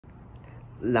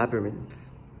Labyrinth.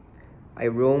 I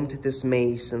roamed this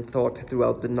maze and thought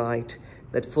throughout the night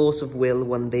that force of will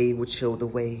one day would show the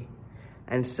way.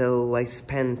 And so I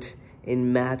spent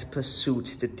in mad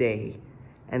pursuit the day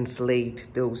and slayed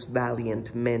those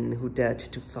valiant men who dared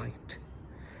to fight.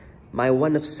 My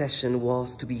one obsession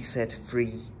was to be set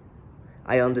free.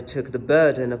 I undertook the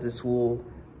burden of this war,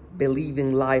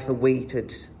 believing life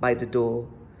awaited by the door,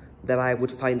 that I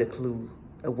would find a clue,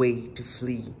 a way to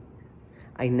flee.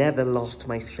 I never lost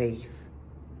my faith.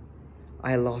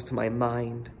 I lost my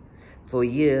mind. For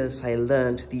years I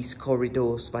learned these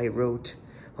corridors by rote,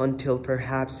 until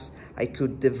perhaps I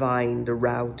could divine the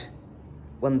route.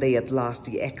 One day at last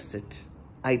the exit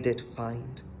I did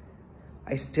find.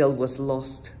 I still was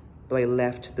lost, though I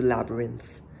left the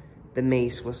labyrinth. The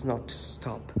maze was not to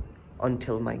stop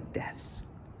until my death.